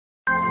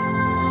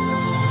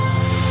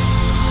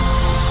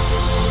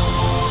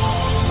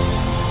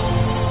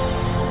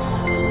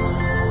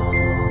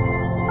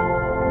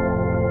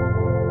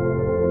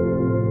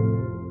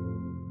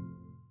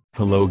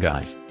Hello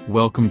guys,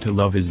 welcome to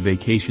Love is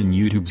Vacation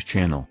YouTube's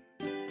channel.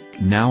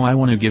 Now I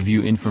want to give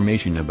you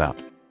information about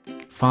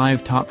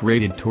 5 top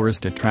rated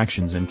tourist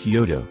attractions in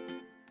Kyoto.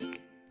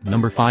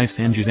 Number 5,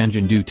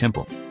 Sanjizanjin-do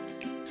Temple.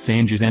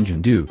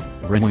 Sanjizanjin-do,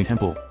 Renoi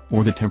Temple,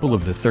 or the Temple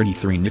of the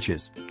 33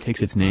 Niches,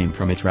 takes its name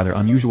from its rather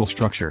unusual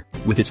structure,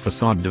 with its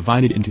facade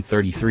divided into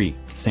 33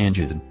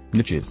 sanjis,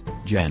 niches,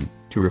 gen,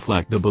 to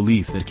reflect the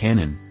belief that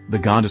Kannon, the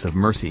goddess of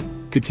mercy,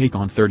 could take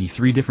on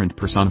 33 different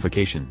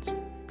personifications.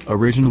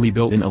 Originally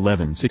built in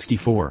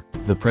 1164,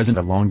 the present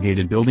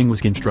elongated building was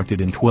constructed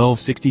in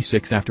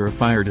 1266 after a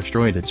fire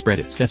destroyed its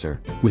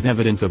predecessor, with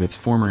evidence of its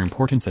former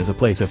importance as a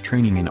place of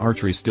training in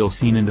archery still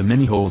seen in the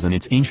many holes in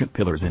its ancient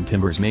pillars and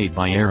timbers made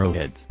by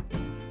arrowheads.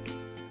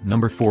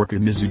 Number 4,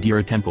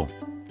 Kimizu-dera Temple.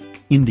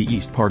 In the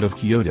east part of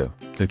Kyoto,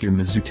 the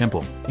Kimizu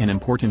Temple, an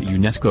important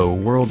UNESCO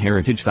World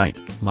Heritage Site,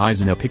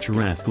 lies in a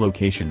picturesque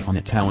location on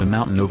a Tawa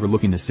mountain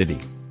overlooking the city.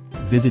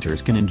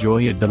 Visitors can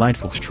enjoy a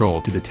delightful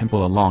stroll to the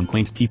temple along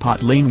quaint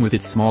Teapot Lane with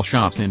its small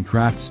shops and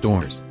craft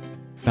stores.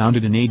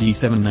 Founded in AD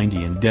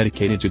 790 and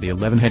dedicated to the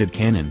 11-headed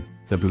Kannon,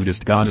 the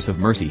Buddhist goddess of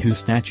mercy whose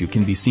statue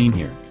can be seen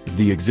here,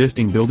 the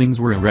existing buildings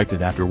were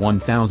erected after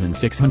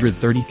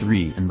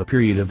 1633 in the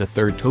period of the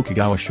 3rd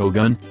Tokugawa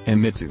shogun,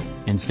 Emitsu,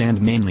 and stand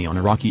mainly on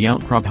a rocky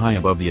outcrop high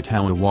above the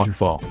Itawa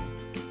waterfall.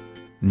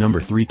 Number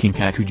 3,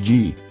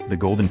 Kinkakuji, the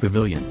Golden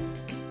Pavilion.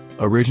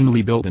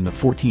 Originally built in the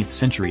 14th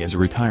century as a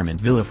retirement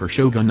villa for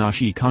Shogun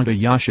Ashikaga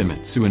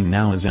Yoshimitsu and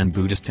now a Zen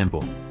Buddhist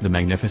temple, the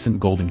magnificent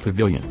Golden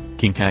Pavilion,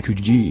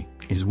 Kinkakuji,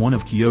 is one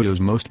of Kyoto's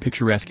most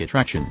picturesque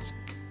attractions.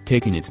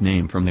 Taking its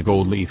name from the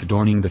gold leaf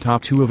adorning the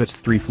top 2 of its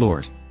 3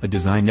 floors, a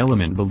design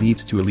element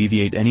believed to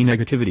alleviate any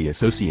negativity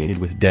associated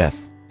with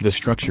death, the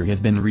structure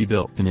has been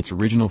rebuilt in its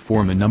original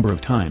form a number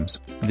of times,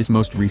 this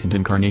most recent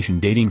incarnation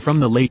dating from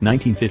the late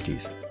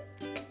 1950s.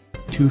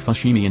 2.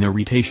 Fushimi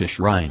Inari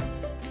Shrine.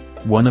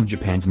 One of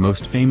Japan's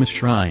most famous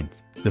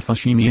shrines, the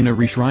Fushimi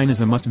Inari Shrine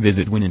is a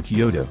must-visit when in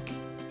Kyoto.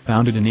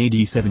 Founded in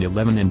AD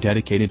 711 and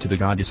dedicated to the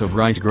goddess of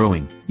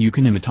rice-growing,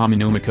 Yukina Mitami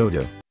no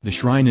Mikoto, the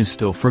shrine is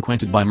still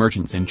frequented by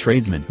merchants and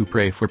tradesmen who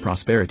pray for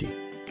prosperity.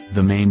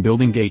 The main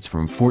building dates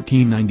from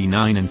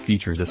 1499 and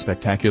features a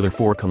spectacular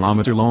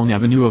 4-kilometer-long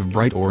avenue of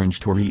bright orange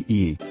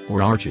torii,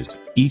 or arches,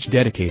 each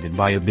dedicated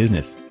by a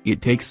business.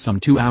 It takes some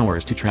 2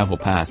 hours to travel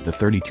past the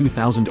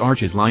 32,000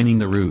 arches lining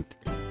the route.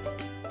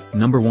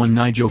 Number 1,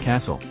 Naijo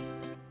Castle.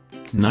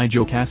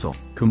 Naijo Castle,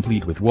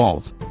 complete with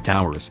walls,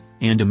 towers,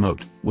 and a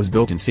moat, was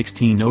built in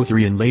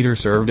 1603 and later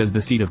served as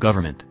the seat of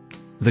government.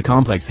 The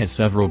complex has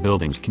several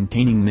buildings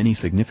containing many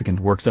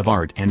significant works of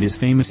art and is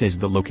famous as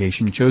the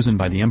location chosen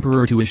by the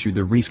emperor to issue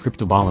the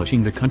rescript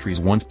abolishing the country's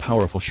once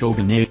powerful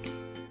shogunate.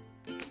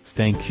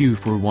 Thank you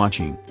for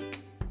watching.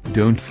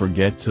 Don't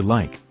forget to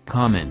like,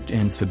 comment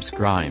and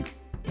subscribe.